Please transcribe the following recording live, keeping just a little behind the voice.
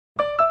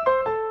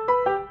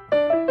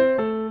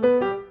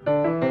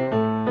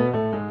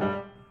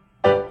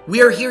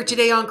We are here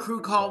today on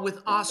Crew Call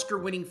with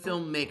Oscar-winning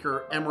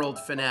filmmaker Emerald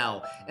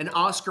Fennell and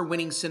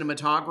Oscar-winning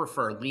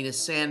cinematographer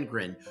Linus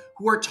Sandgren,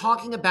 who are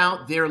talking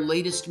about their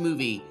latest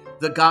movie,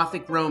 the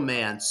Gothic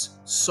romance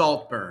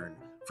Saltburn,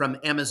 from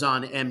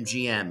Amazon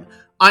MGM.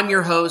 I'm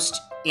your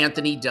host,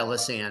 Anthony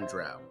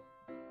D'Alessandro.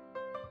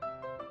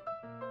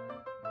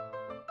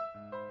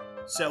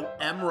 So,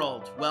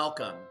 Emerald,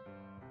 welcome.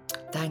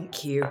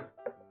 Thank you.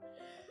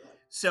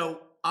 So,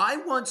 I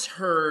once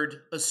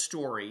heard a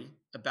story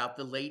about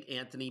the late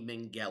Anthony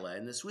Minghella,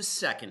 and this was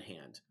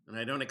secondhand, and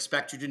I don't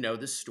expect you to know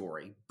this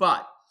story,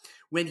 but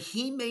when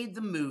he made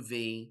the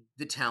movie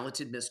The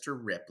Talented Mr.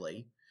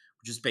 Ripley,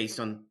 which is based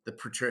on the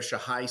Patricia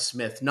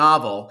Highsmith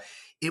novel,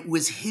 it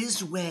was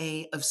his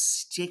way of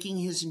sticking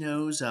his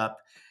nose up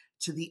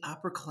to the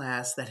upper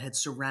class that had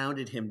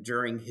surrounded him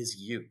during his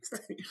youth.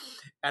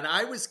 And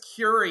I was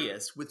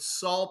curious with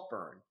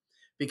Saltburn,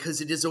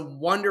 because it is a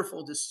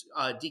wonderful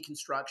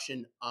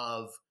deconstruction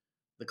of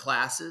the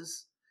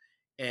classes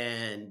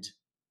and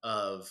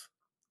of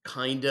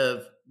kind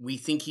of, we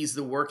think he's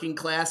the working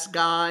class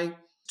guy.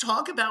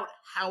 Talk about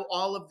how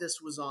all of this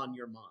was on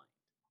your mind.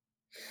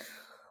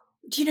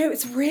 Do you know,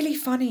 it's really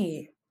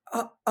funny.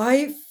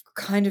 I've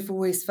kind of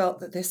always felt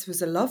that this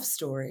was a love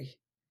story.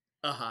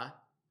 Uh-huh.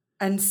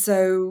 And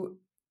so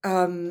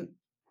the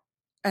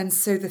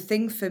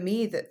thing for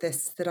me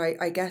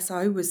I guess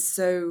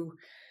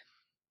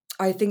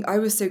I think I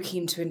was so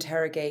keen to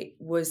interrogate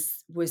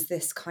was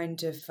this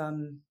kind of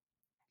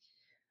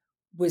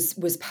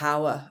was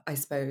power, I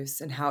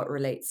suppose, and how it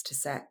relates to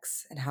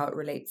sex and how it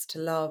relates to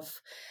love.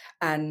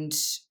 And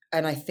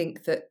I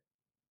think that,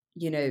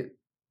 you know,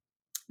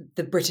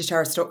 the British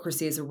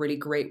aristocracy is a really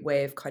great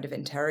way of kind of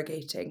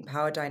interrogating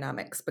power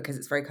dynamics because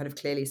it's very kind of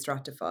clearly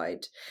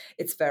stratified.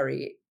 It's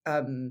very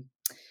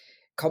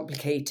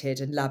complicated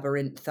and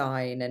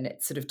labyrinthine, and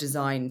it's sort of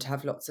designed to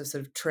have lots of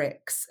sort of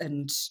tricks.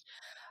 And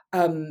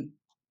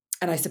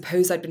I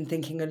suppose I'd been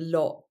thinking a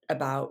lot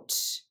about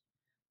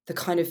the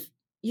kind of,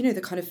 you know,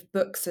 the kind of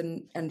books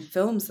and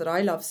films that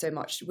I love so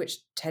much, which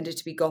tended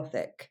to be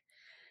Gothic,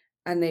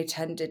 and they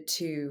tended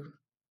to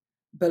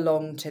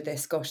belong to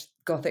this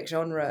Gothic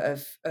genre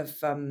of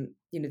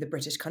you know, the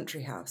British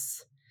country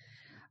house,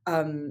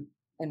 and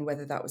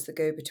whether that was The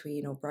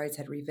Go-Between or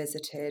Brideshead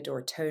Revisited or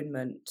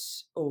Atonement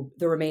or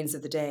The Remains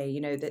of the Day, you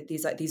know, that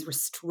these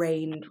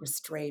restrained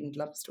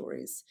love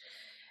stories.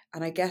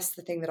 And I guess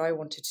the thing that I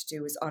wanted to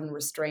do was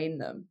unrestrain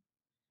them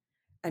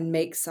and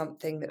make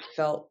something that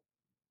felt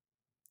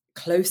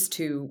close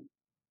to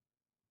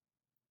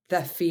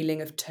their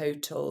feeling of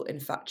total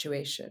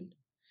infatuation,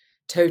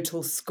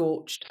 total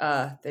scorched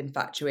earth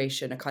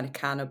infatuation, a kind of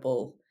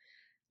cannibal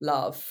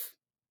love.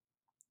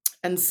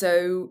 And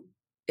so,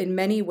 in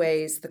many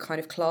ways, the kind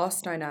of class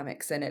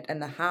dynamics in it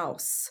and the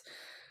house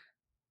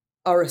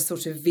are a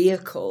sort of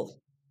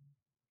vehicle,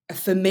 a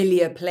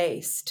familiar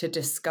place to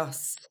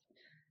discuss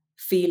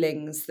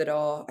feelings that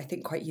are, I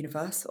think, quite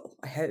universal.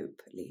 I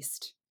hope, at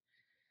least.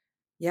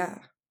 Yeah.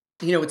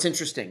 You know, it's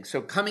interesting. So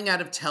coming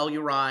out of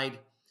Telluride,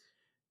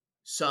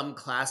 some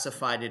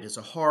classified it as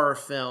a horror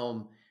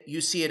film. You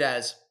see it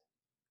as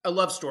a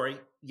love story,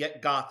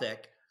 yet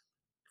Gothic.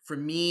 For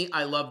me,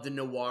 I love the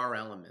noir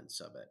elements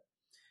of it.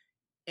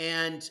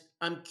 And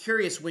I'm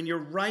curious, when you're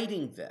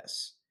writing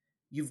this,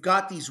 you've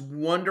got these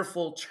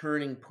wonderful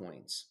turning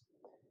points.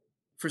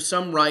 For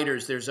some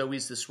writers, there's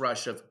always this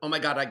rush of, oh my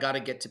God, I got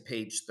to get to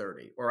page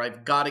 30, or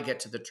I've got to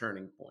get to the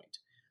turning point.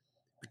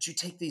 But you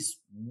take these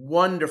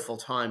wonderful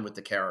time with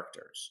the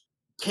characters.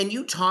 Can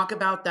you talk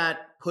about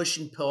that push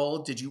and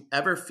pull? Did you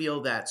ever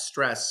feel that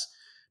stress?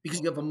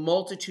 Because you have a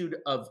multitude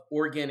of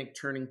organic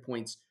turning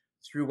points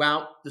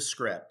throughout the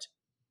script.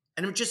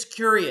 And I'm just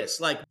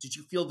curious, like, did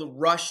you feel the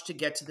rush to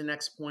get to the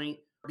next point?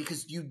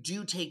 Because you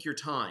do take your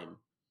time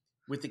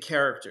with the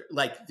character.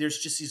 Like, there's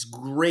just these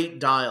great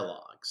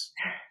dialogues.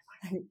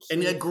 Thank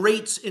And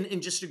you.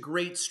 just a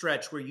great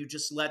stretch where you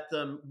just let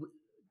them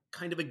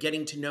kind of a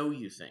getting to know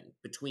you thing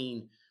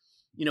between,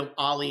 you know,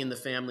 Ollie and the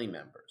family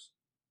members.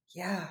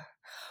 Yeah.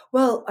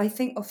 Well, I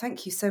think, oh,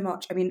 thank you so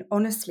much. I mean,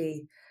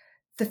 honestly,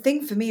 the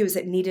thing for me was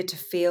it needed to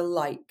feel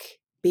like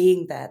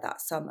being there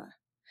that summer.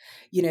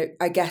 You know,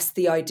 I guess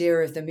the idea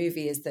of the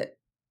movie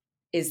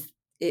is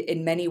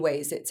in many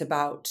ways it's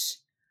about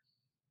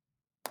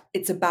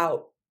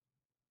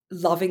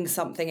loving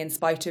something in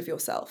spite of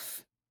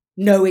yourself,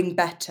 knowing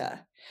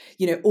better.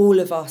 You know, all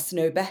of us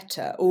know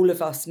better. All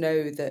of us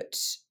know that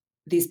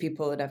these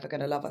people are never going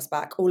to love us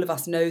back. All of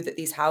us know that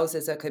these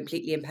houses are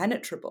completely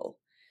impenetrable.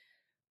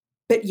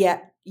 But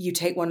yet you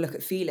take one look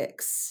at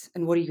Felix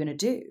and what are you going to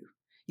do?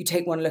 You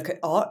take one look at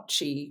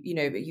Archie, you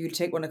know, you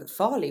take one look at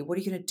Farley. What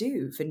are you going to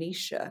do?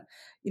 Venetia,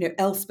 you know,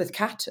 Elspeth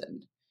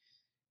Catton.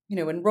 You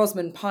know, when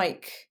Rosamund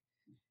Pike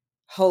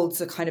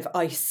holds a kind of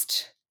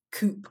iced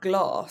coupe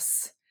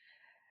glass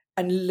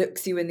and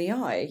looks you in the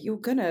eye, you're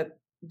going to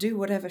do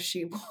whatever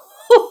she wants.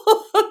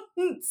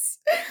 once.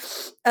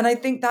 And I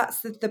think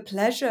that's the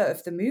pleasure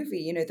of the movie.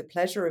 You know, the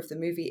pleasure of the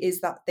movie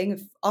is that thing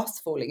of us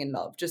falling in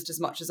love just as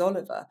much as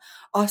Oliver,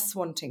 us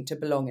wanting to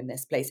belong in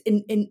this place,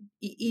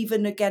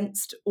 even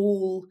against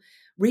all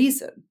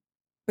reason,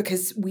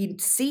 because we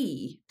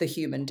see the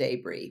human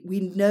debris. We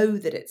know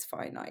that it's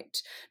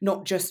finite,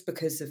 not just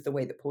because of the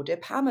way that poor dear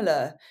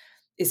Pamela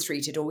is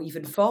treated, or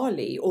even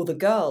Farley, or the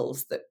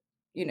girls that,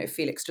 you know,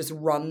 Felix just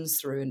runs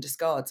through and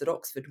discards at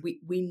Oxford.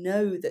 We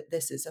know that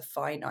this is a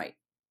finite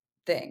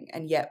thing,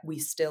 and yet we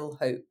still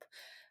hope,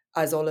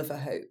 as Oliver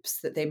hopes,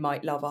 that they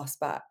might love us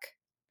back,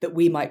 that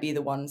we might be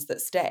the ones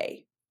that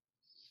stay.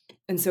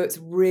 And so it's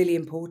really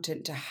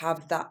important to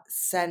have that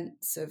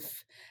sense of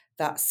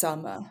that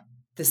summer,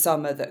 the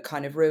summer that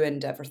kind of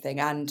ruined everything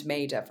and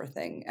made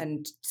everything.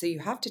 And so you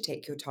have to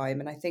take your time.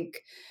 And I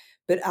think,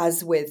 but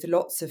as with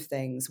lots of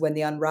things, when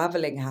the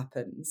unraveling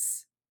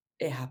happens,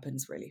 it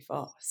happens really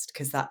fast,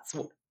 because that's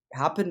what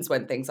happens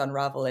when things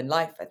unravel in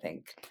life, I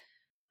think.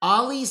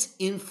 Ollie's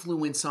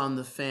influence on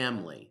the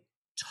family.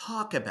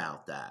 Talk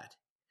about that.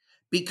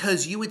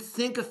 Because you would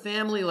think a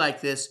family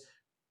like this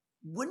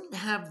wouldn't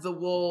have the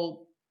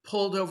wool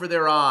pulled over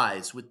their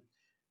eyes with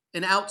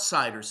an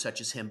outsider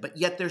such as him, but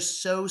yet they're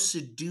so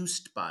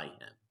seduced by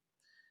him.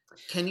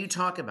 Can you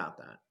talk about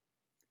that?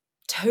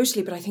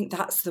 Totally, but I think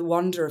that's the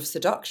wonder of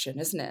seduction,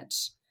 isn't it?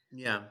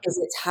 Yeah. Is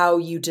it's how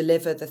you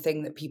deliver the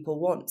thing that people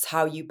want,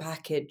 how you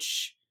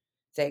package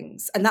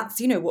things. And that's,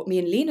 you know, what me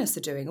and Linus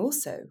are doing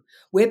also.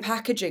 We're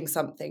packaging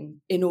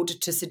something in order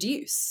to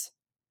seduce,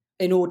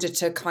 in order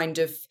to kind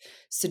of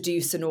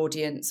seduce an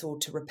audience, or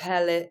to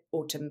repel it,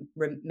 or to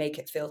make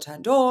it feel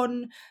turned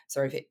on.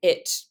 Sorry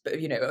if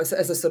but, you know, as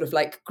a sort of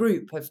like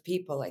group of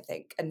people, I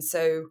think. And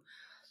so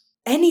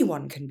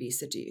anyone can be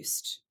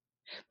seduced.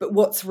 But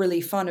what's really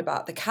fun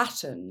about the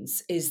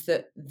Cattons is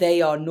that they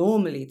are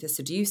normally the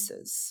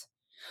seducers,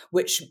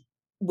 which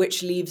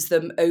leaves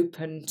them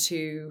open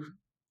to,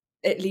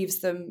 it leaves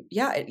them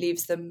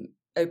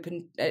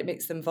open, it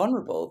makes them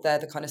vulnerable. They're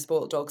the kind of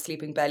spoiled dog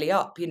sleeping belly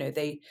up. You know,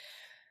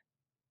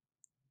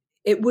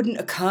 it wouldn't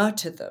occur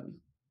to them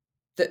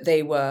that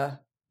they were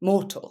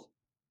mortal.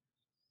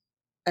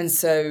 And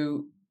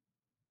so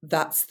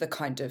that's the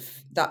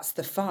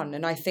fun.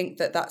 And I think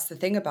that that's the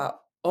thing about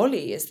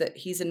Ollie, is that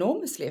he's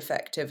enormously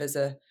effective as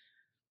a,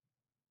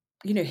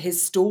 you know,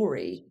 his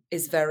story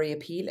is very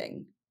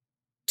appealing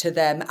to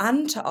them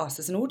and to us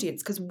as an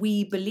audience, because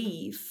we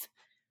believe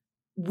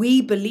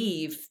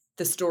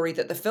the story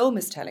that the film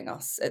is telling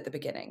us at the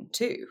beginning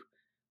too.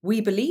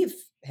 We believe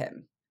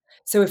him.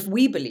 So if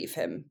we believe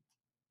him,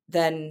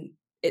 then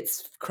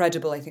it's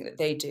credible, I think, that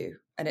they do.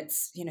 And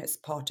it's, you know, it's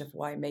part of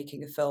why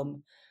making a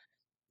film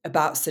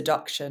about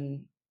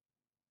seduction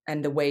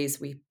and the ways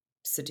we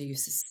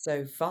seduce is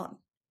so fun.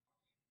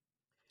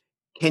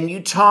 Can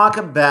you talk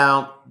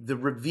about the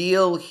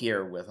reveal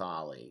here with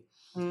Ollie?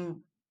 Mm.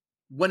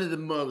 One of the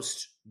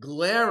most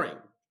glaring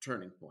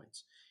turning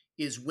points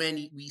is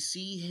when we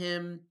see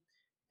him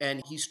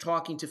and he's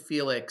talking to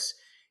Felix,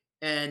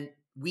 and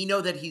we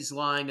know that he's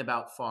lying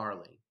about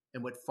Farley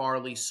and what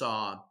Farley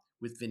saw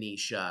with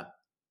Venetia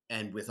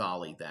and with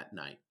Ollie that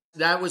night.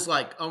 That was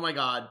like, oh my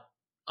God,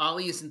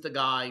 Ollie isn't the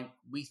guy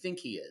we think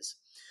he is.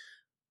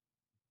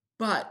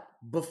 But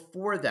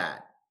before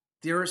that,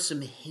 there are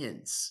some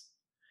hints.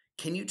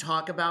 Can you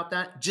talk about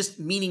that? Just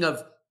meaning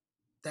of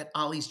that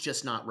Ollie's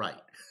just not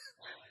right.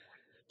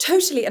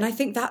 Totally. And I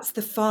think that's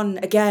the fun,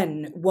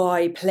 again,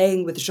 why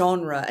playing with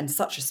genre, and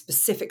such a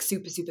specific,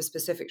 super, super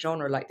specific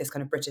genre like this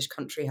kind of British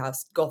country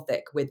house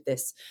gothic, with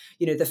this,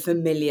 you know, the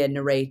familiar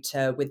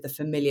narrator, with the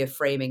familiar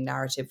framing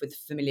narrative, with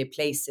familiar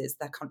places,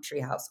 their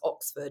country house,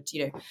 Oxford,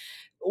 you know,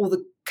 all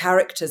the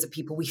characters are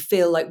people we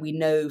feel like we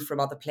know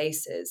from other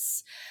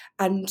places.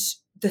 And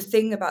the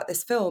thing about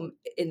this film,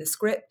 in the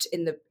script,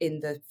 in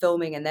the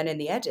filming, and then in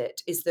the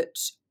edit, is that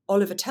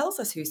Oliver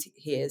tells us who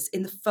he is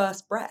in the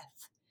first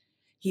breath.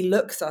 He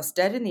looks us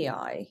dead in the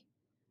eye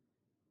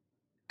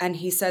and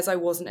he says, I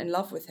wasn't in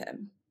love with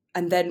him.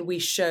 And then we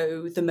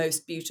show the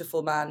most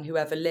beautiful man who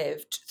ever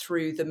lived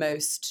through the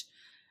most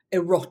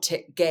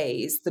erotic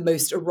gaze, the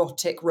most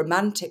erotic,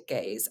 romantic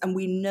gaze. And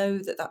we know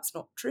that that's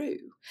not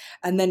true.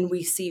 And then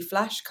we see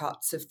flash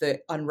cuts of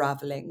the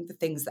unraveling, the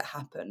things that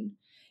happen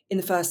in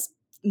the first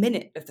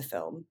minute of the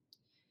film.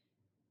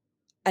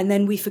 And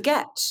then we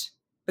forget,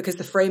 because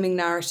the framing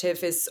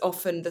narrative is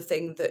often the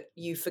thing that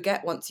you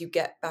forget once you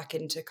get back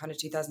into kind of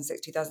 2006,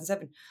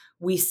 2007.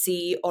 We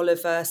see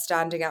Oliver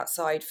standing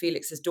outside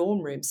Felix's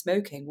dorm room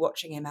smoking,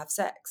 watching him have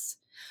sex.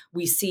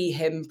 We see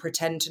him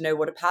pretend to know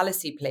what a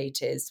Palissy plate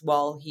is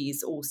while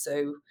he's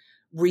also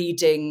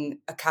reading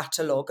a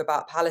catalogue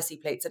about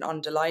Palissy plates and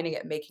underlining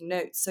it and making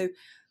notes. So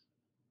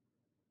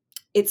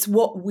it's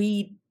what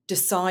we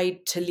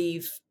decide to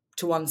leave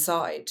to one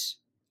side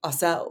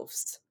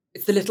ourselves.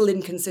 It's the little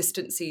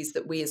inconsistencies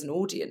that we as an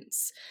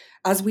audience,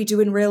 as we do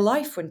in real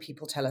life when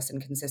people tell us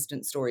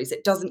inconsistent stories,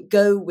 it doesn't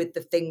go with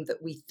the thing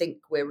that we think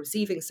we're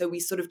receiving, so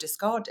we sort of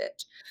discard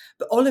it.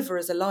 But Oliver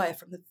is a liar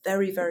from the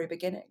very, very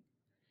beginning.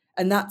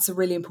 And that's a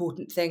really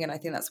important thing, and I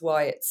think that's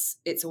why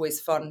it's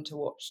always fun to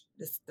watch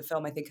the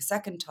film, I think, a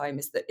second time,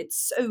 is that it's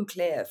so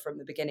clear from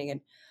the beginning.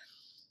 And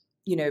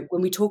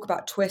when we talk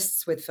about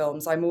twists with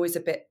films, I always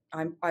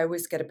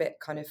get a bit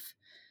kind of,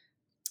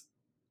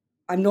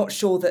 I'm not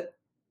sure that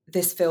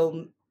this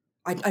film,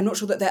 I'm not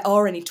sure that there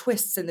are any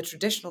twists in the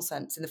traditional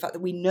sense, in the fact that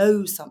we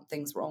know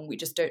something's wrong, we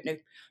just don't know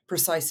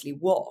precisely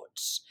what.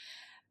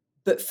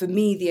 But for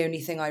me, the only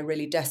thing I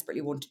really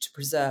desperately wanted to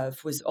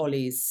preserve was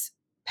Ollie's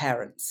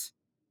parents.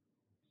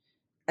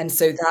 And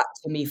so that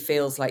to me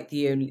feels like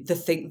the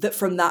thing that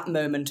from that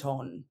moment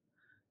on,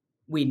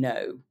 we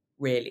know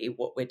really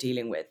what we're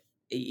dealing with,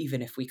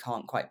 even if we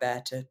can't quite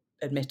bear to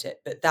admit it.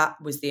 But that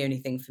was the only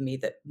thing for me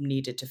that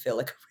needed to feel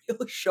like a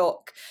real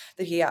shock,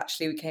 that he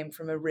actually came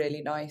from a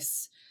really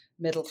nice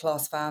middle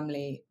class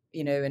family,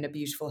 in a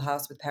beautiful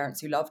house with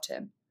parents who loved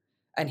him.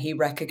 And he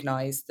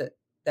recognized that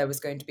there was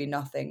going to be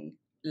nothing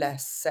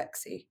less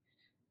sexy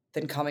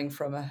than coming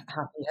from a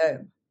happy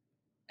home,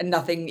 and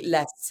nothing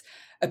less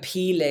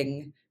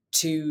appealing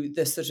to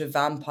the sort of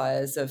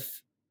vampires of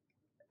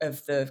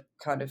the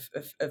kind of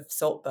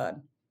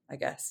Saltburn, I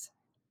guess.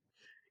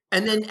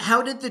 And then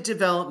how did the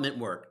development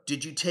work?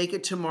 Did you take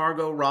it to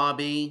Margot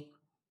Robbie?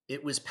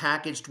 It was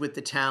packaged with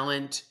the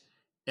talent,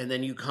 and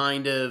then you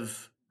kind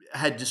of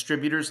had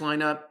distributors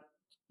line up,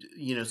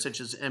 such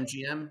as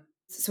MGM?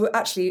 So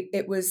actually,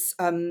 it was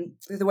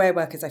the way I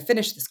work is I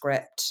finish the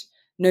script.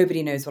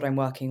 Nobody knows what I'm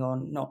working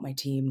on, not my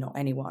team, not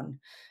anyone.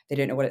 They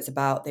don't know what it's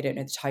about. They don't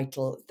know the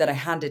title. Then I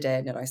hand it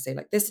in and I say,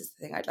 like, this is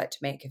the thing I'd like to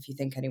make if you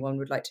think anyone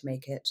would like to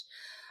make it.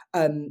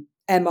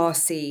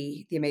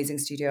 MRC, the amazing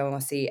studio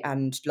MRC,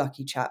 and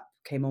Lucky Chap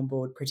came on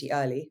board pretty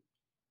early.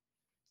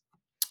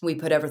 We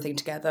put everything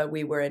together.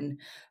 We were in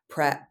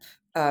prep,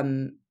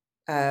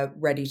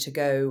 ready to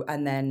go.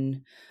 And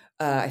then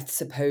I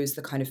suppose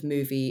the kind of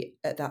movie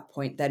at that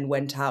point then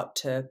went out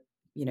to,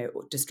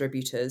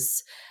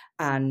 distributors,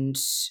 and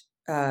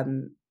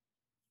um,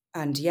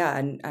 yeah,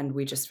 and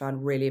we just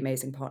found really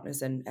amazing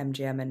partners in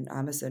MGM and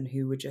Amazon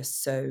who were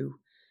just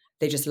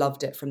they just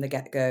loved it from the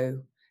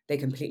get-go. They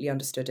completely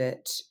understood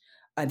it,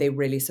 and they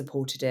really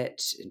supported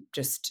it.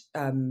 Just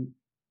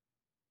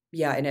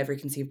yeah, in every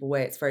conceivable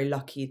way. It's very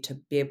lucky to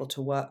be able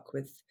to work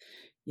with,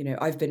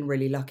 I've been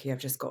really lucky. I've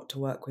just got to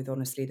work with,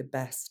 honestly, the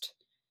best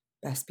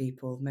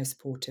people, most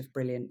supportive,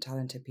 brilliant,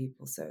 talented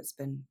people. So it's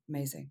been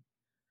amazing.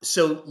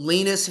 So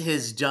Linus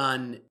has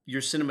done,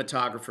 your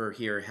cinematographer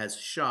here has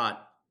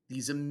shot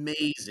these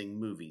amazing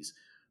movies.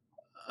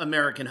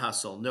 American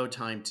Hustle, No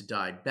Time to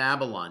Die,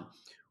 Babylon.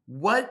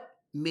 What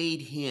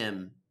made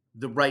him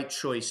the right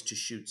choice to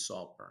shoot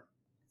Saltburn?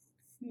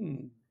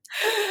 Hmm.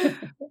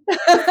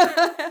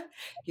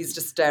 He's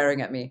just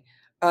staring at me.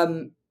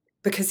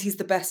 Because he's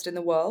the best in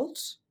the world.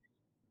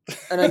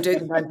 And I don't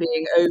think I'm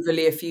being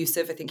overly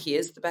effusive. I think he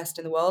is the best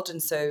in the world.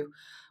 And so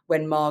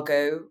when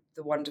Margot,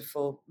 the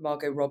wonderful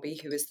Margot Robbie,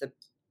 who is the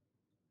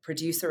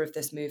producer of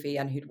this movie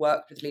and who'd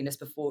worked with Linus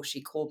before,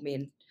 she called me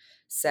and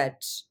said,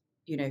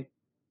 you know,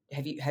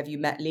 have you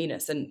met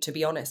Linus? And to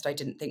be honest, I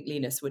didn't think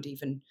Linus would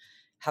even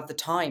have the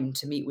time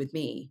to meet with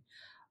me,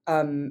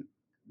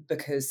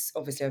 because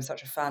obviously I'm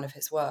such a fan of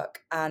his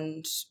work.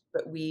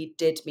 But we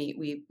did meet.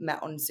 We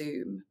met on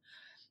Zoom,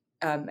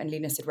 and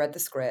Linus had read the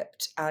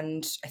script,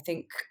 and I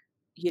think,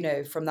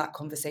 from that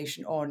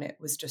conversation on, it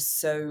was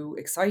just so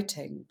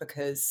exciting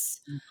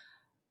because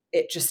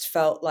it just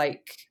felt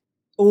like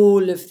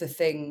all of the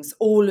things,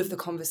 all of the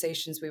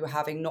conversations we were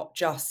having, not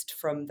just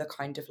from the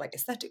kind of like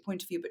aesthetic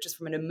point of view, but just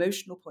from an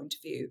emotional point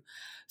of view,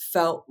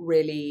 felt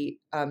really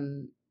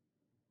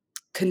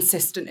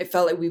consistent. It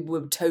felt like we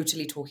were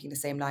totally talking the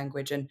same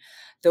language. And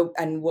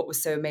what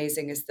was so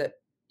amazing is that,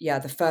 yeah,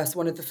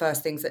 one of the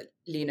first things that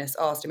Linus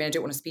asked, I mean, I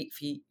don't want to speak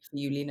for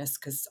you, Linus,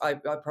 because I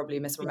probably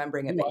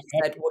misremembering it, No, but he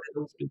I'm said,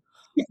 happy.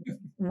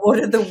 what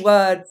are the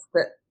words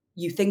that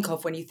you think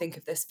of when you think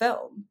of this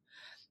film?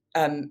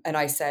 And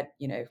I said,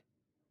 I don't know,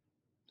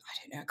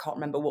 I can't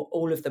remember what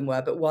all of them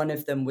were, but one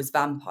of them was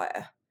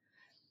vampire.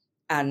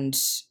 And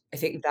I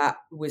think that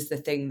was the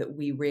thing that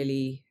we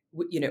really,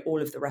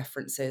 all of the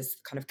references,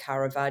 kind of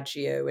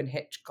Caravaggio and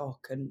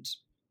Hitchcock and,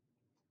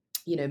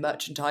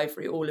 Merchant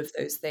Ivory, all of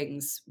those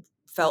things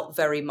felt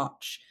very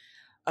much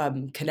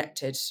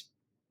connected.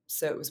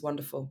 So it was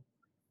wonderful.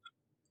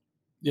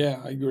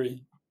 Yeah, I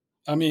agree.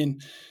 I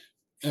mean,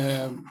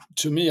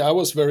 to me, I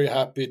was very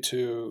happy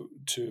to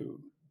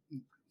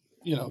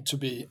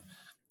be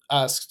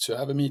asked to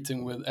have a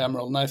meeting with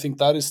Emerald, and I think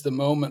that is the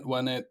moment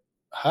when it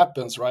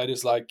happens. Right,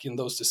 is like in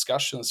those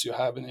discussions you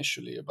have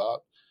initially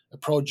about a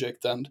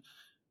project, and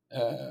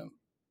uh,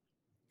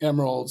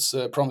 Emerald's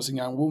Promising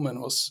Young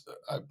Woman was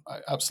I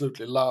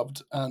absolutely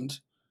loved, and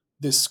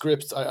this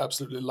script I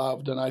absolutely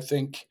loved, and I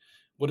think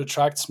what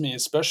attracts me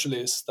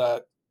especially is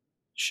that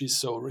she's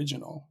so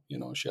original.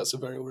 She has a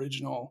very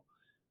original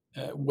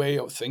way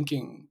of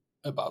thinking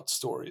about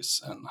stories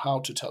and how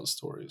to tell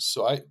stories.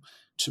 So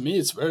to me,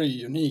 it's very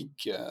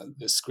unique,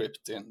 this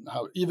script, in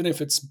how, even if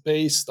it's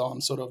based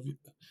on sort of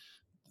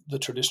the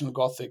traditional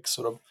Gothic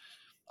sort of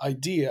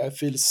idea, I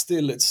feel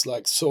still it's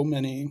like so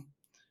many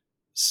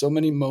so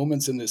many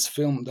moments in this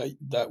film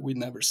that we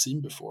never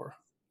seen before.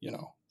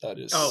 That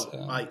is Oh,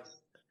 I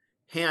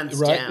hands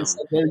right. It's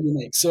down. very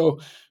unique. So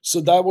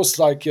that was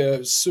like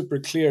super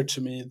clear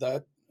to me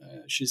that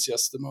she's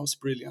just the most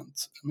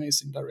brilliant,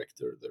 amazing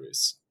director there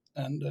is,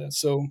 and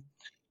so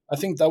I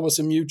think that was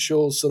a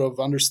mutual sort of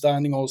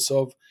understanding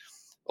also of.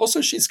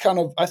 Also, she's kind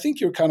of. I think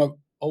you're kind of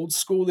old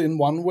school in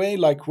one way,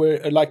 like we're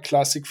like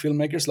classic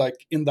filmmakers,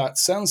 like in that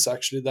sense,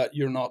 actually, that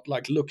you're not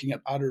like looking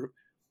at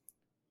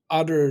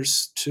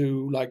others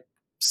to like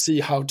see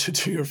how to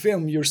do your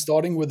film. You're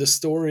starting with a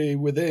story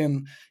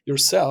within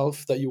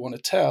yourself that you want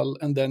to tell,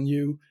 and then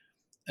you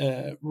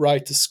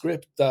write a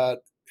script that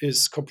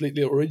is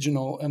completely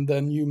original, and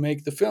then you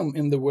make the film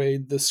in the way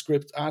the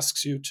script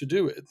asks you to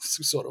do it,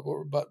 sort of,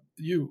 or but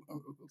you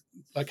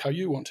like how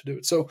you want to do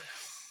it. So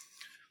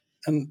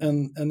and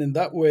in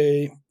that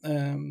way,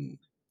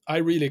 I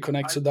really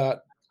connect to that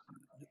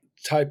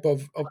type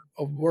of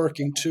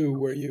working too,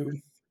 where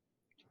you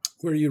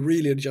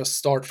really just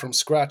start from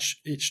scratch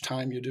each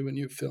time you do a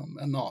new film,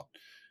 and not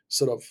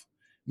sort of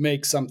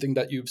make something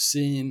that you've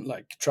seen,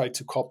 like try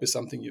to copy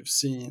something you've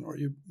seen, or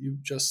you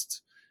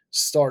just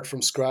start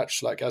from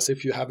scratch, like as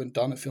if you haven't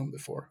done a film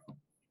before,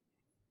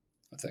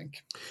 I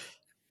think.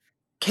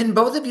 Can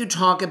both of you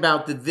talk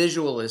about the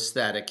visual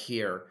aesthetic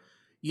here?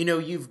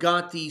 You've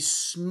got these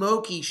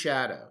smoky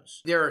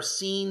shadows. There are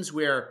scenes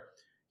where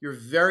you're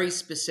very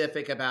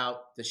specific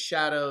about the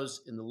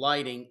shadows and the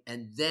lighting,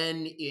 and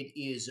then it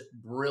is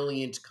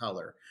brilliant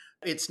color.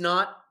 It's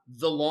not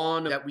the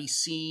lawn that we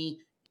see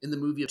in the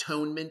movie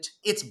Atonement.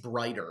 It's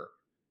brighter.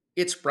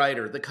 It's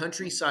brighter. The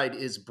countryside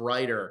is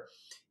brighter.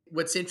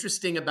 What's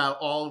interesting about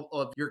all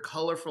of your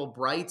colorful,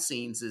 bright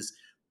scenes is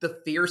the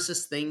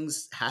fiercest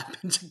things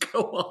happen to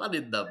go on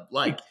in them,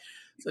 like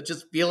such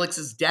as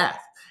Felix's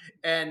death.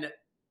 And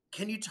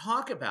can you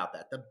talk about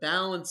that, the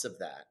balance of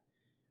that,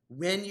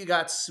 when you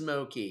got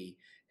smoky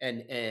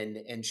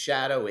and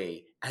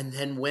shadowy, and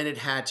then when it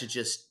had to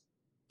just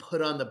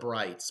put on the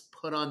brights,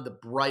 put on the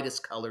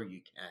brightest color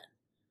you can?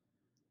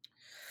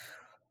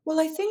 Well,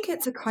 I think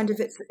it's a kind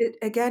of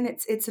again,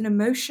 it's an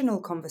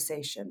emotional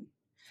conversation.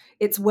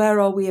 It's where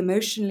are we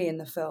emotionally in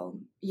the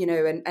film,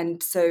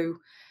 and so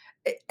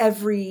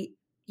every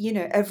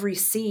every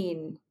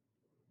scene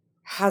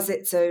has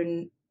its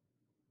own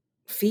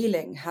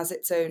feeling, has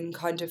its own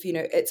kind of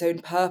its own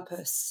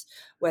purpose,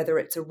 whether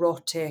it's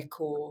erotic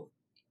or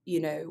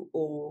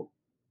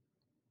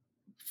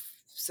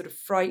sort of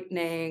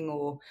frightening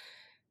or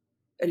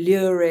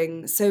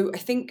alluring. So I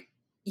think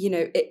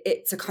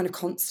it's a kind of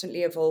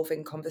constantly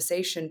evolving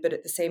conversation, but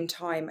at the same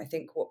time, I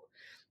think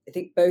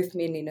both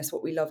me and Linus,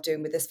 what we love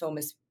doing with this film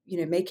is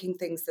making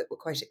things that were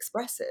quite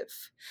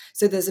expressive.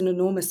 So there's an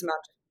enormous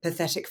amount of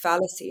pathetic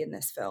fallacy in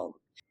this film.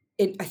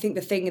 I think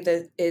the thing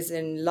that is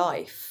in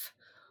life,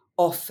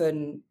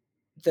 often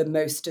the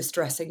most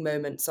distressing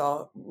moments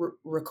are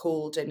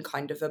recalled in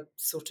kind of a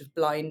sort of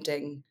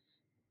blinding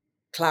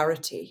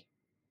clarity,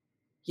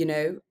 you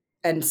know?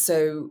 And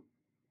so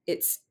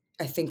it's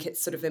I think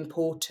it's sort of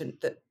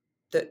important that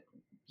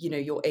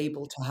you're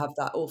able to have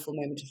that awful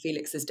moment of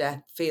Felix's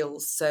death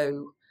feels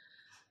so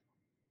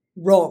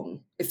wrong.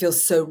 It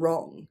feels so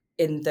wrong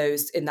in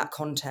that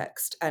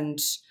context. And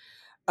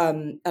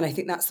I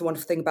think that's the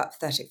wonderful thing about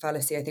pathetic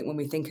fallacy. I think when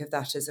we think of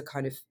that as a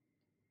kind of,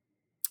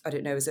 I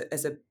don't know,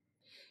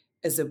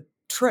 as a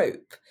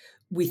trope,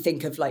 we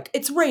think of like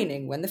it's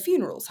raining when the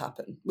funerals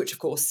happen, which of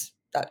course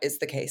that is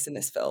the case in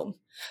this film.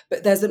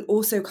 But there's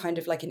also kind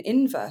of like an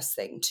inverse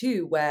thing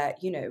too, where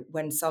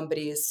when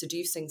somebody is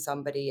seducing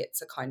somebody,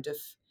 it's a kind of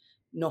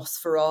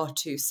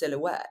Nosferatu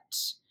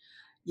silhouette,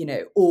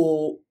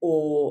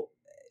 or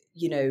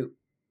you know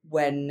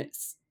when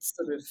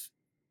sort of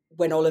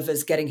when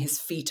Oliver's getting his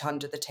feet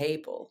under the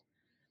table,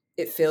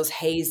 it feels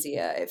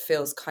hazier, it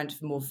feels kind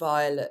of more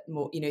violet,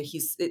 more,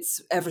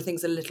 it's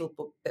everything's a little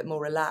bit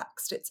more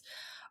relaxed.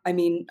 I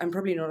mean, I'm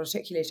probably not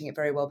articulating it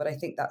very well, but I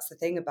think that's the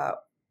thing about,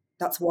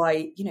 that's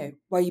why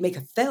you make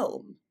a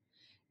film,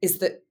 is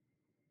that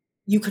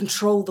you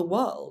control the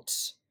world,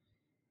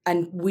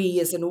 and we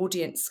as an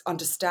audience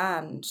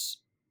understand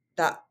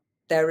that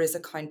there is a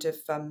kind of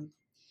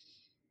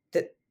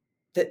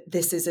that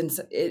this isn't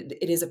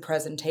it is a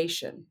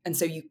presentation, and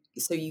so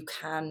you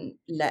can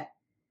let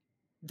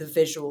the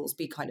visuals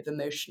be kind of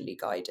emotionally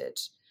guided.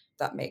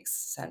 That makes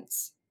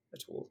sense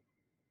at all.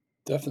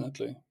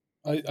 Definitely,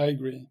 I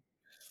agree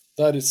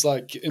that it's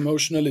like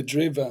emotionally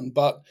driven,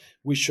 but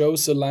we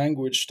chose a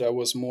language that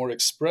was more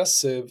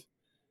expressive,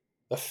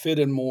 that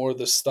fitted more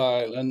the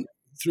style, and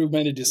through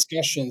many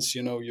discussions,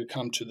 you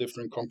come to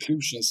different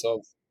conclusions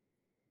of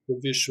the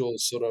visual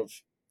sort of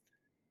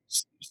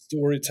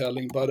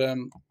storytelling. But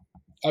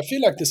I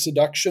feel like the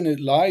seduction, it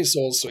lies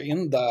also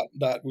in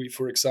that we,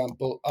 for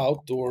example,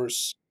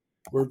 outdoors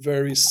were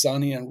very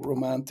sunny and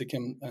romantic,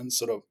 and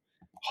sort of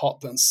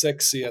hot and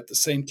sexy at the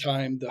same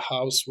time. The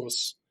house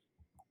was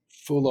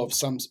full of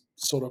some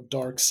sort of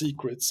dark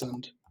secrets,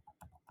 and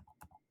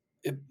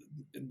it,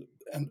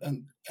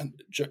 and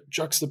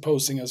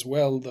juxtaposing as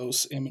well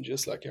those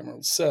images, like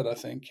Emerald said, I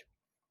think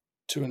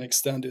to an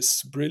extent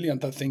is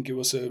brilliant. I think it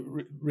was a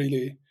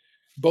really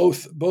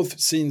both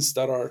scenes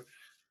that are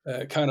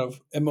kind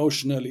of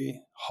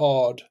emotionally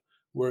hard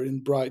were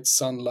in bright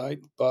sunlight,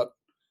 but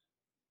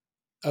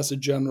as a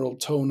general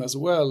tone as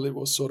well, it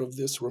was sort of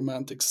this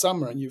romantic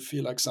summer, and you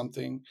feel like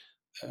something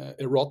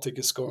erotic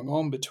is going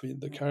on between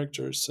the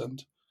characters.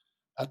 And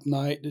at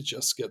night, it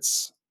just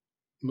gets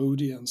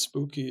moody and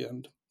spooky.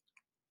 And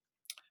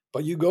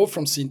but you go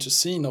from scene to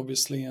scene,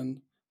 obviously,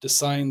 and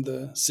design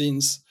the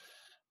scenes.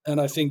 And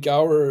I think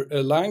our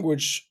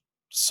language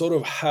sort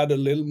of had a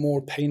little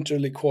more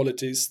painterly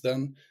qualities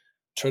than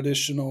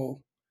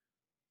traditional.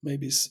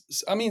 Maybe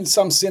I mean,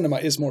 some cinema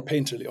is more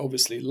painterly,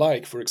 obviously,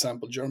 like for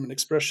example German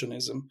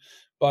expressionism,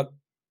 but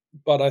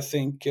I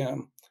think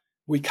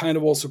we kind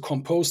of also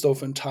composed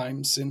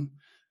oftentimes in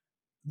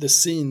the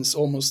scenes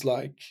almost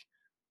like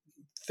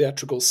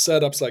theatrical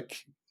setups,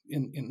 like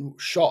in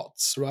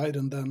shots, right?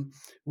 And then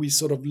we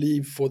sort of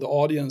leave for the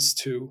audience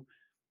to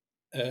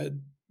uh,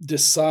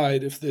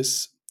 decide if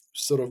this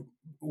sort of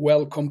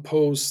well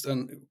composed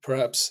and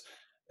perhaps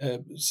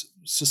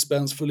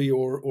suspensefully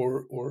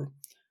or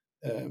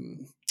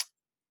um,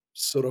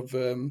 sort of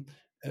uh,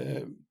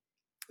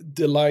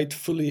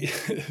 delightfully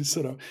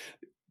sort of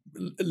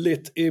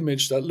lit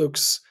image that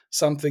looks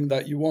something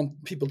that you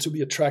want people to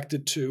be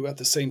attracted to, at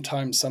the same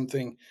time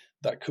something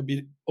that could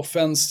be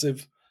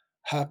offensive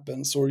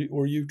happens, or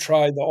you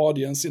try the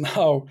audience in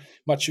how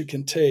much you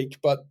can take,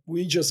 but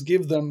we just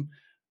give them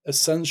a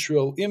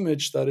sensual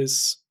image that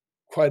is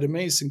quite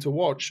amazing to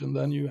watch, and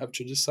then you have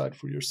to decide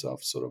for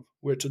yourself sort of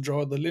where to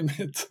draw the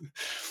limit.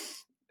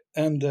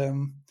 And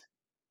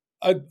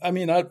I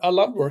mean, I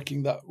love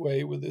working that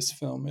way with this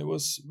film. It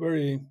was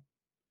very,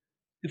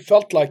 it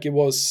felt like it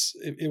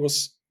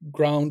was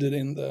grounded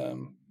in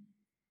the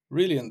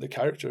really in the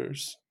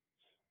characters.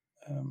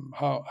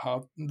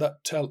 How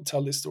that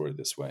tell the story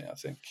this way, I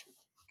think.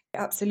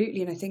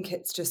 Absolutely. And I think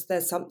it's just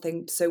there's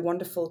something so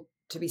wonderful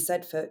to be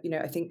said for,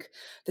 I think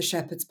the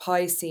shepherd's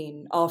pie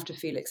scene after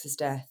Felix's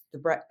death,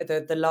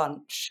 the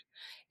lunch,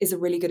 is a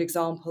really good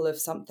example of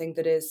something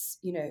that is,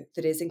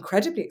 that is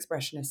incredibly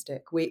expressionistic.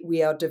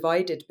 We are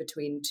divided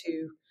between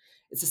two.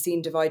 It's a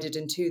scene divided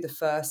in two. The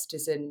first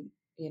is in,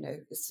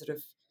 is sort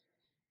of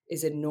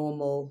is in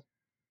normal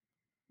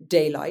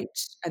daylight,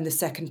 and the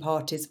second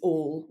part is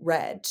all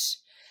red.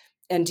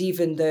 And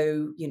even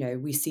though,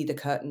 we see the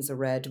curtains are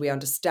red, we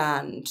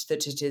understand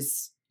that it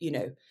is,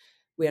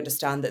 we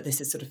understand that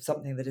this is sort of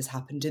something that has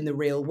happened in the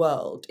real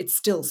world. It's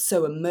still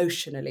so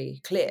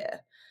emotionally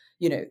clear.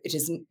 There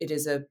is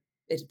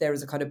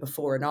a kind of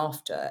before and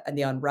after, and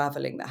the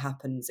unraveling that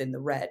happens in the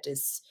red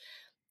is,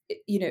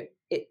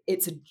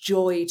 it's a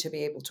joy to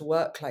be able to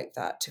work like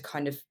that, to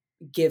kind of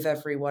give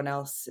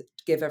everyone's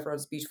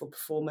beautiful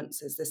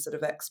performances this sort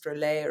of extra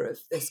layer of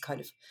this kind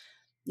of,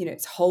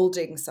 it's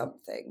holding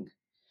something,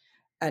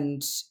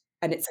 and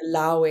it's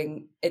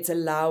allowing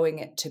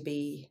it to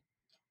be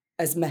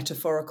as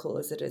metaphorical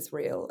as it is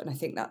real. And I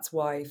think that's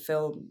why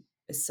film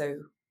is so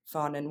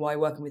fun, and why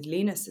working with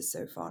Linus is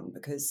so fun,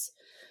 because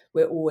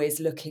we're always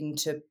looking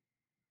to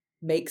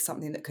make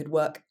something that could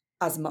work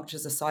as much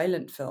as a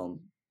silent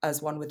film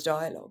as one with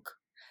dialogue.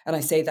 And I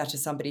say that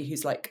as somebody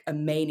who's like a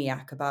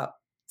maniac about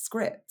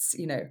scripts,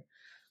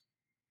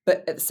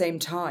 but at the same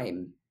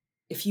time,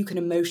 if you can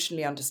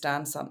emotionally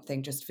understand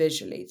something just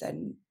visually,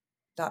 then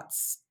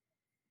that's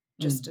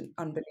just Mm. an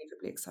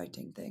unbelievably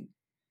exciting thing.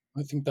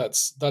 I think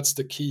that's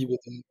the key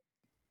with them.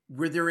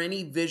 Were there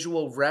any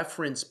visual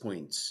reference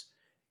points,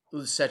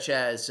 such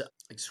as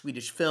like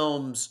Swedish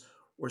films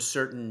or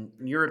certain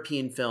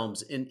European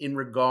films, in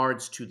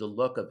regards to the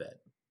look of it?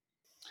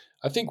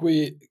 I think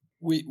we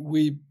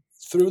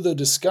through the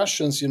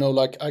discussions,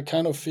 like I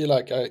kind of feel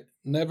like I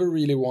never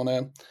really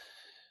want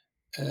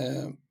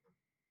to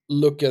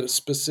look at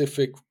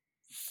specific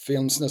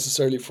films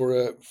necessarily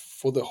for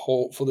the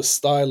whole, for the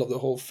style of the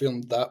whole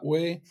film that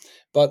way,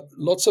 but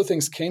lots of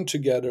things came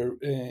together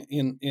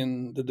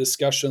in the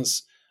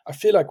discussions. I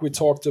feel like we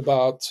talked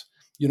about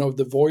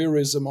the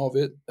voyeurism of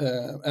it,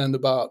 and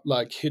about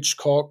like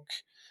Hitchcock,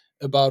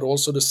 about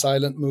also the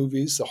silent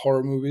movies, the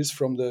horror movies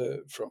from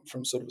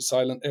from sort of a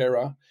silent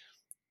era,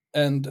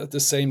 and at the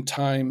same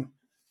time,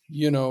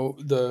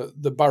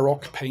 the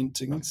Baroque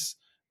paintings,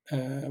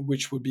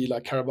 which would be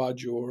like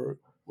Caravaggio or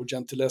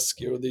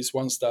Gentileschi, or these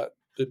ones that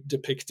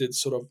depicted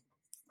sort of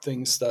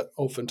things that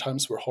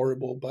oftentimes were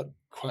horrible but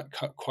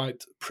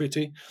quite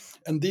pretty,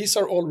 and these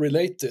are all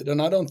related.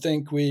 And I don't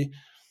think we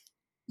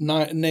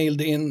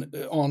nailed in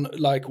on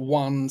like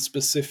one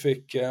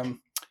specific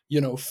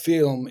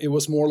film. It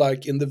was more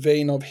like in the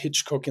vein of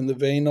Hitchcock, in the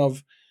vein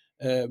of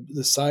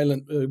the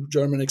silent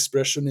German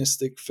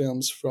expressionistic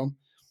films from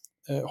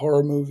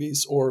horror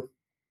movies,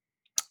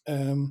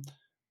 um,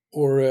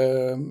 or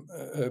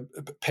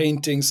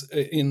paintings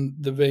in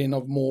the vein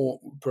of more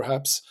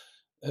perhaps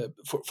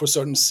for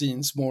certain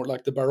scenes more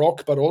like the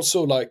Baroque, but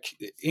also like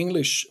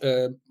English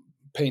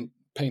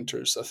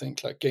painters, I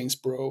think, like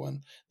Gainsborough,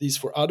 and these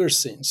for other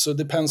scenes. So it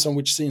depends on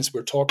which scenes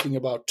we're talking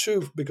about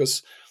too,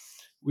 because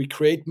we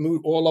create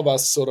mood. All of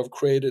us sort of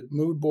created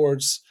mood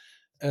boards,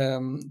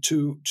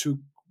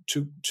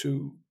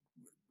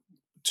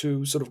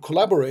 to sort of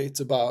collaborate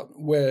about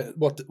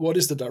what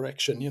is the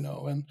direction,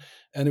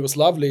 and it was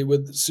lovely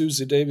with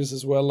Susie Davis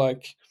as well,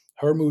 like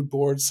her mood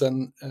boards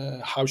and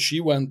how she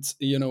went,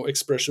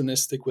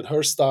 expressionistic with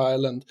her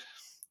style,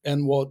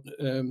 and what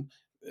uh,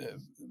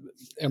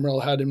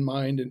 Emerald had in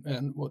mind,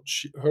 and what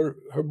her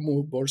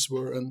mood boards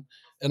were,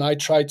 and I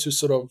tried to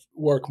sort of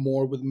work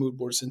more with mood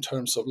boards in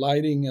terms of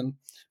lighting and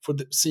for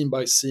the scene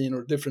by scene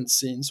or different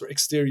scenes, or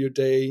exterior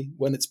day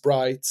when it's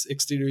bright,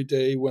 exterior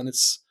day when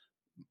it's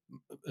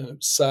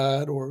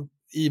sad, or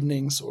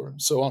evenings, or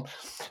so on.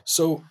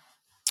 So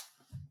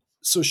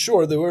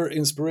sure, there were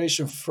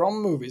inspiration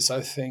from movies,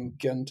 I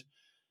think, and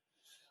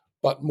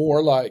but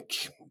more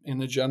like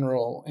in a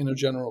general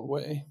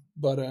way.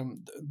 But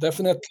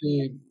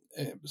definitely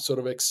sort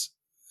of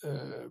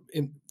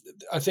in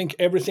I think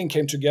everything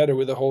came together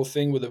with the whole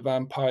thing with the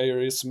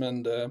vampirism,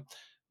 and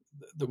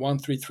the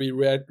 133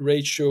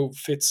 ratio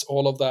fits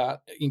all of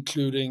that,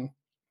 including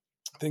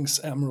things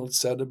Emerald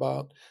said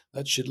about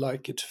that she'd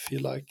like it to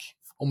feel like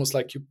almost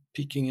like you're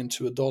peeking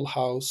into a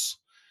dollhouse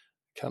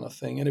kind of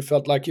thing. And it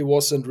felt like it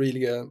wasn't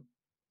really a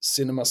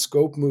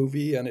cinemascope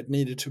movie, and it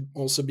needed to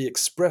also be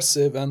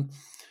expressive. And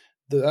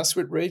the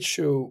aspect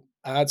ratio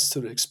adds to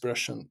the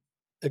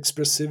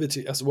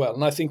expressivity as well.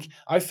 And I think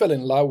I fell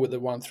in love with the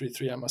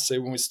 133, I must say,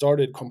 when we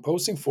started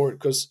composing for it,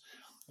 because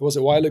it was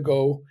a while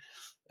ago.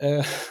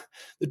 uh,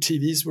 the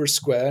TVs were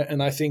square,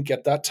 and I think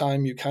at that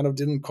time you kind of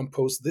didn't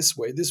compose this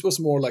way. This was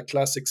more like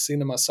classic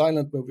cinema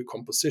silent movie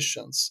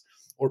compositions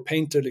or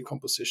painterly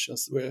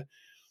compositions,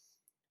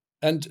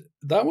 and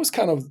that was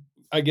kind of,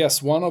 I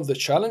guess, one of the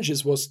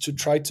challenges was to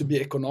try to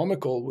be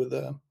economical with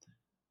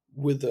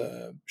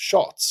the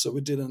shots, so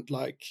we didn't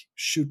like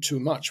shoot too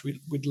much.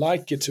 We'd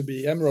like it to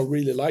be, Emerald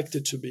really liked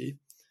it to be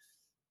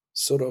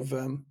sort of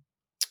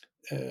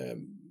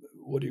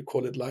what do you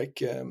call it,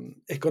 like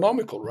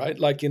economical, right?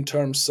 Like in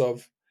terms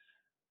of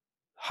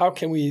how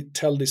can we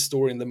tell this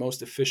story in the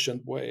most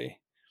efficient way.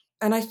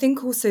 And I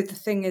think also the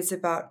thing is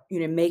about,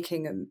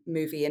 making a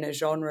movie in a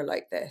genre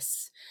like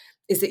this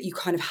is that you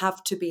kind of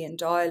have to be in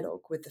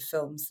dialogue with the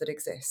films that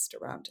exist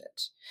around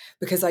it.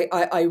 Because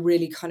I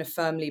really kind of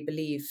firmly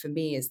believe, for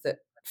me, is that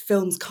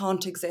films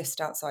can't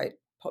exist outside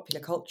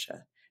popular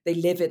culture. They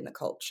live in the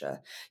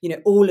culture.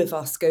 All of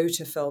us go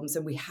to films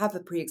and we have a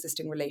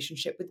pre-existing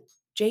relationship with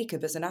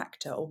Jacob as an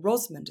actor or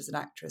Rosamund as an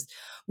actress.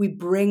 We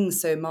bring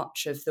so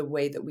much of the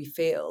way that we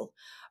feel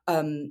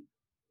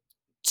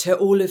to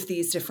all of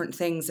these different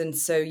things. And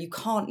so you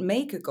can't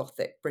make a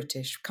Gothic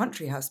British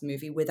country house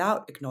movie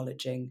without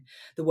acknowledging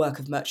the work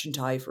of Merchant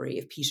Ivory,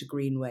 of Peter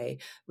Greenway,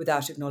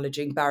 without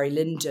acknowledging Barry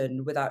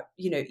Lyndon, without,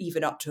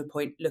 even up to a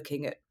point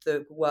looking at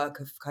the work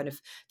of kind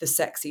of the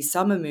sexy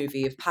summer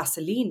movie of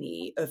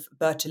Pasolini, of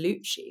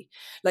Bertolucci.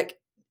 Like,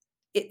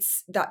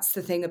 that's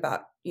the thing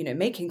about,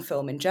 making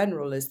film in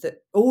general, is that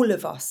all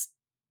of us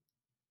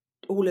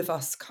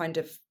kind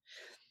of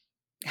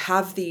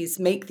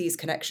make these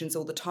connections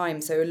all the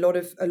time. So a lot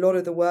of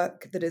the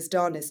work that is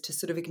done is to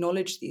sort of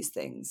acknowledge these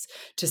things,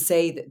 to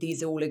say that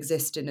these all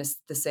exist in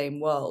the same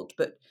world,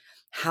 but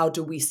how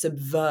do we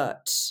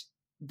subvert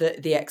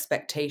the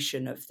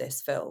expectation of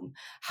this film?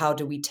 How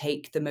do we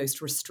take the most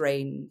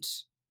restrained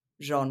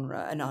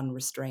genre and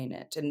unrestrain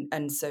it?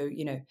 And so,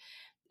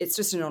 it's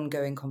just an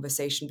ongoing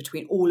conversation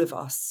between all of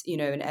us,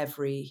 in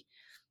every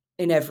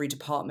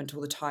department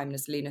all the time. And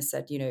as Lena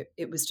said,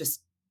 it was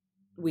just,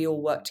 we all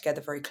work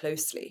together very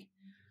closely.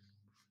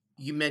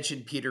 You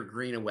mentioned Peter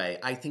Greenaway.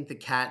 I think the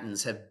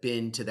Cattons have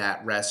been to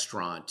that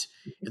restaurant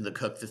in The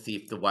Cook, the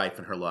Thief, the Wife,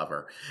 and Her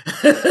Lover.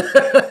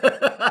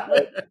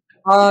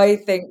 I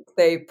think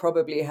they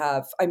probably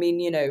have. I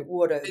mean,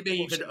 what a They may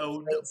even fortunate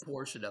own a space.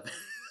 portion of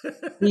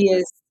He it.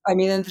 is. I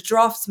mean, and The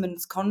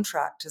Draftsman's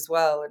Contract as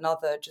well,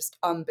 another just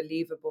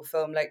unbelievable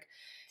film. Like,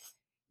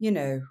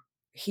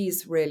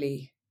 he's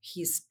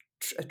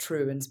a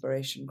true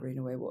inspiration,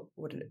 Greenaway.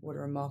 What a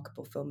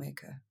remarkable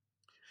filmmaker.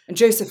 And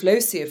Joseph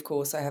Losey, of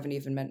course, I haven't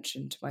even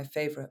mentioned, my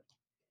favorite.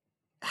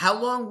 How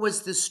long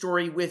was this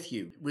story with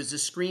you? Was the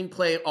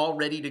screenplay all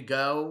ready to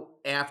go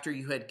after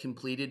you had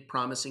completed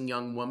Promising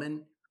Young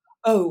Woman?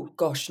 Oh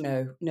gosh,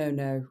 no.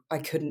 I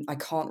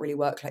can't really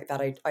work like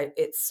that.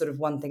 It's sort of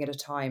one thing at a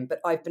time.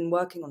 But I've been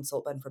working on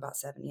Saltburn for about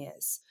 7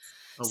 years.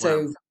 Oh, wow.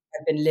 So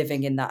I've been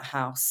living in that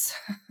house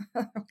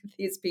with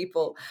these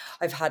people.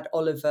 I've had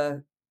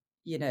Oliver,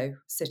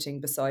 sitting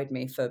beside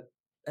me for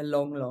a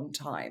long, long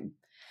time.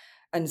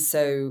 And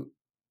so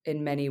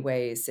in many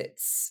ways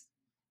it's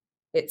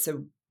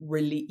a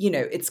really,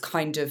 it's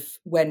kind of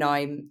when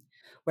I'm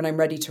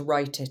ready to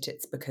write it,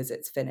 it's because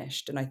it's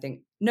finished. And I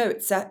think, no,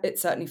 it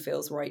certainly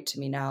feels right to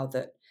me now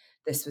that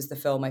this was the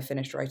film I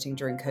finished writing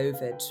during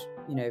COVID,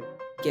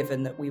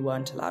 given that we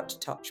weren't allowed to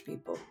touch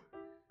people.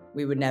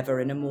 We were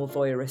never in a more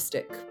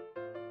voyeuristic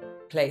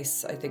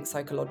place, I think,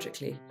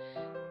 psychologically.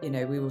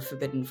 We were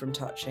forbidden from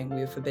touching, we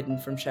were forbidden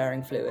from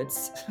sharing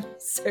fluids.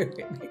 So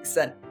it makes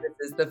sense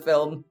this is the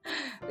film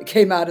that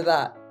came out of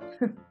that.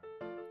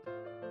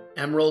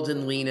 Emerald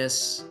and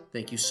Linus,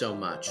 thank you so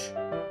much.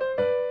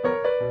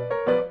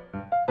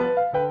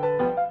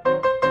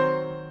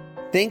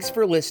 Thanks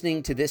for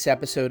listening to this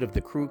episode of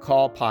the Crew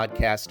Call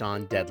podcast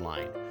on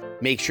Deadline.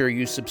 Make sure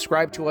you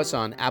subscribe to us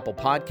on Apple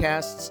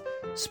Podcasts,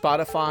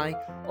 Spotify,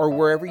 or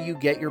wherever you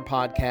get your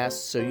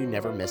podcasts so you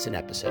never miss an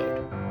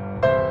episode.